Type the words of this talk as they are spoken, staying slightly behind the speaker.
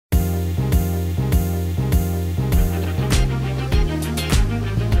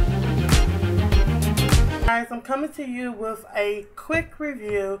guys, I'm coming to you with a quick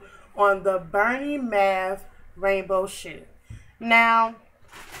review on the Bernie Mav rainbow shoe. Now,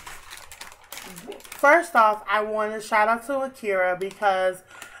 first off, I want to shout out to Akira because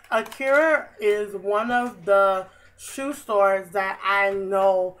Akira is one of the shoe stores that I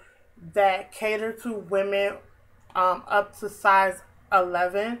know that cater to women up to size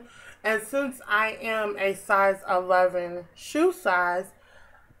 11. And since I am a size 11 shoe size,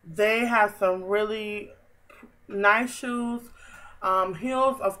 they have some really nice shoes,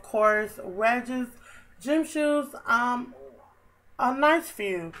 heels, of course, wedges, gym shoes, a nice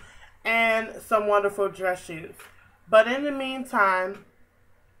few, and some wonderful dress shoes. But in the meantime,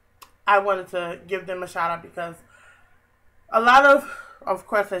 I wanted to give them a shout out because a lot of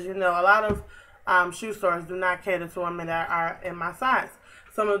course, as you know, a lot of shoe stores do not cater to women that are in my size.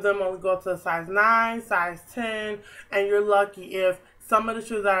 Some of them only go to a size 9, size 10, and you're lucky if some of the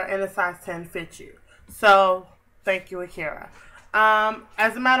shoes that are in a size 10 fit you. So, thank you, Akira.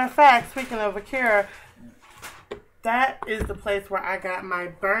 As a matter of fact, speaking of Akira, that is the place where I got my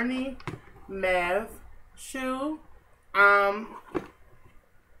Bernie Mav shoe. Of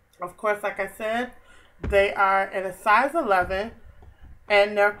course, like I said, they are in a size 11,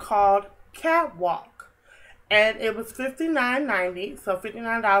 and they're called Catwalk. And it was $59.90, so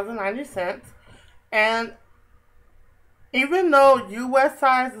 $59.90. And even though US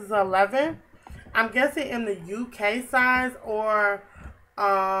size is 11, I'm guessing in the UK size or,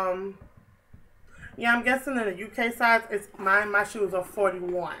 I'm guessing in the UK size, it's my shoes are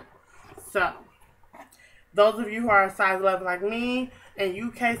 41. So, those of you who are a size 11 like me, in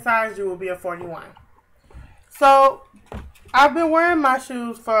UK size, you will be a 41. So, I've been wearing my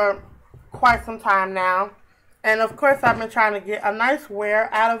shoes for quite some time now. And of course, I've been trying to get a nice wear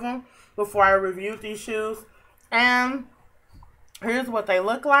out of them before I reviewed these shoes. And here's what they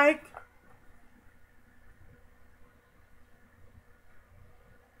look like.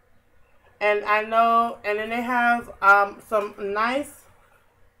 And I know, and then they have some nice,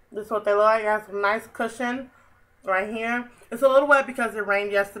 this is what they look like. They have some nice cushion right here. It's a little wet because it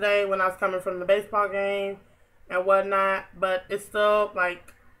rained yesterday when I was coming from the baseball game and whatnot. But it's still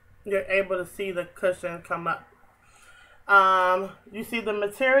like you're able to see the cushion come up. You see the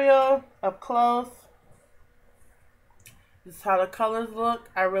material up close. This is how the colors look.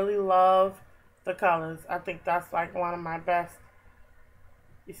 I really love the colors. I think that's like one of my best.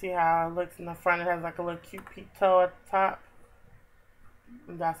 You see how it looks in the front. It has like a little cute peep toe at the top.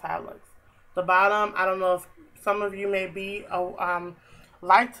 And that's how it looks. The bottom, I don't know if some of you may be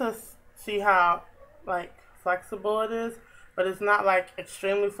like to see how like flexible it is, but it's not like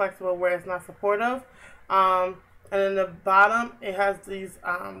extremely flexible where it's not supportive. And then the bottom, it has these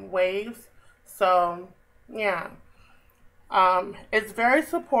waves. So, yeah. It's very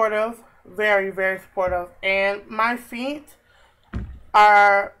supportive. Very, very supportive. And my feet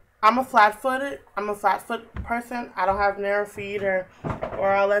are, I'm a flat-footed person. I don't have narrow feet or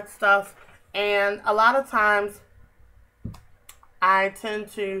all that stuff. And a lot of times, I tend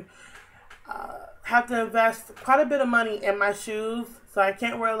to have to invest quite a bit of money in my shoes. So I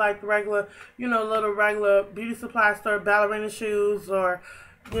can't wear like the regular, little regular beauty supply store ballerina shoes or,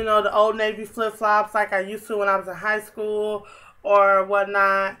 the Old Navy flip-flops like I used to when I was in high school or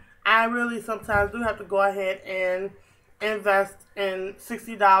whatnot. I really sometimes do have to go ahead and invest in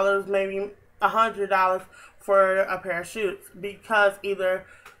 $60, maybe $100 for a pair of shoes because either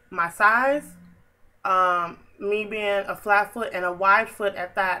my size, me being a flat foot and a wide foot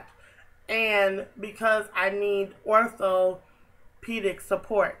at that, and because I need orthopedic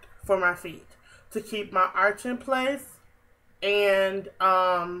support for my feet to keep my arch in place, and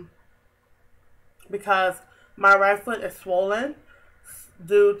because my right foot is swollen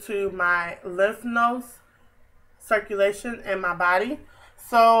due to my lymph nodes circulation in my body.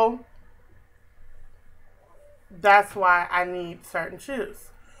 So that's why I need certain shoes.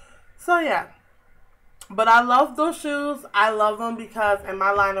 So yeah. But I love those shoes. I love them because in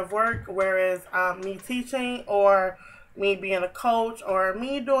my line of work, whereas me teaching or me being a coach or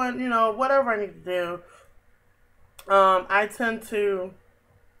me doing, whatever I need to do, I tend to,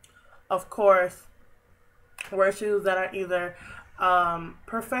 of course, wear shoes that are either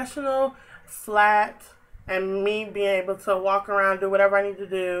professional, flat, and me being able to walk around, do whatever I need to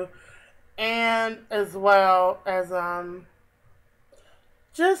do, and as well as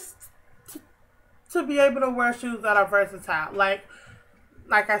just to be able to wear shoes that are versatile. Like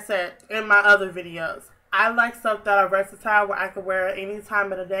I said in my other videos, I like stuff that are versatile where I can wear it any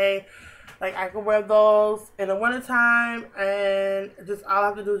time of the day. Like I can wear those in the wintertime and just all I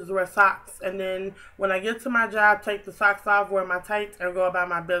have to do is wear socks. And then when I get to my job, take the socks off, wear my tights, and go about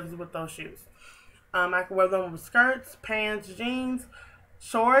my business with those shoes. I can wear them with skirts, pants, jeans,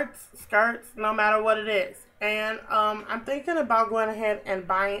 shorts, skirts, no matter what it is. And I'm thinking about going ahead and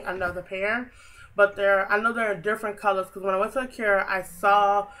buying another pair. But I know they're in different colors, because when I went to Akira, I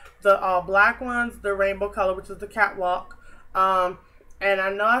saw the all black ones, the rainbow color, which is the catwalk. And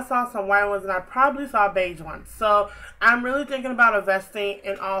I know I saw some white ones, and I probably saw beige ones. So I'm really thinking about investing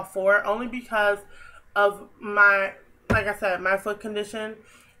in all four, only because of my, like I said, my foot condition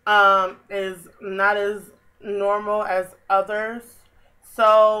is not as normal as others.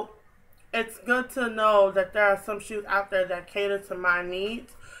 So it's good to know that there are some shoes out there that cater to my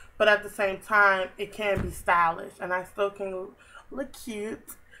needs, but at the same time, it can be stylish, and I still can look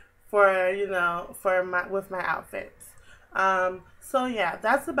cute for, with my outfits. So yeah,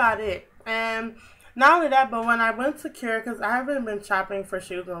 that's about it. And not only that, but when I went to Akira, because I haven't been shopping for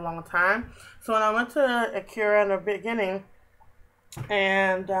shoes in a long time, so when I went to Akira in the beginning,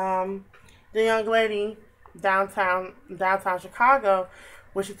 and the young lady downtown Chicago,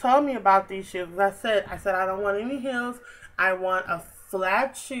 when she told me about these shoes, I said I don't want any heels. I want a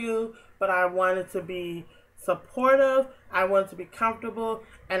flat shoe, but I want it to be supportive. I want it to be comfortable,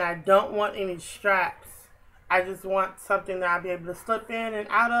 and I don't want any straps. I just want something that I'll be able to slip in and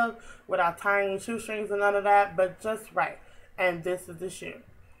out of without tying shoestrings and none of that, but just right. And this is the shoe.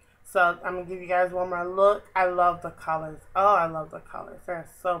 So I'm going to give you guys one more look. I love the colors. Oh, I love the colors. They're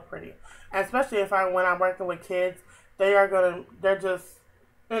so pretty. And especially when I'm working with kids, they're just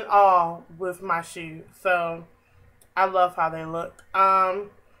in awe with my shoe. So I love how they look.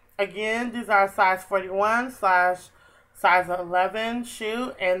 Again, these are size 41 / size 11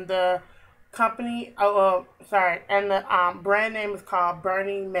 shoe, and the company, and the brand name is called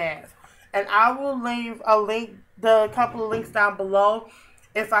Burning Mask. And I will leave a couple of links down below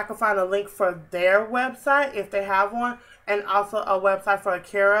if I can find a link for their website, if they have one, and also a website for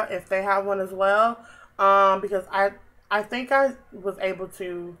Akira, if they have one as well. Because I think I was able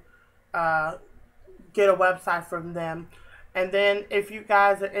to get a website from them. And then if you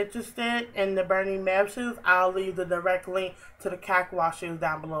guys are interested in the Burning Mask shoes, I'll leave the direct link to the catwalk shoes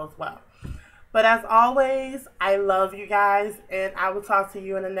down below as well. But as always, I love you guys, and I will talk to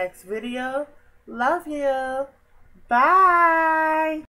you in the next video. Love you. Bye.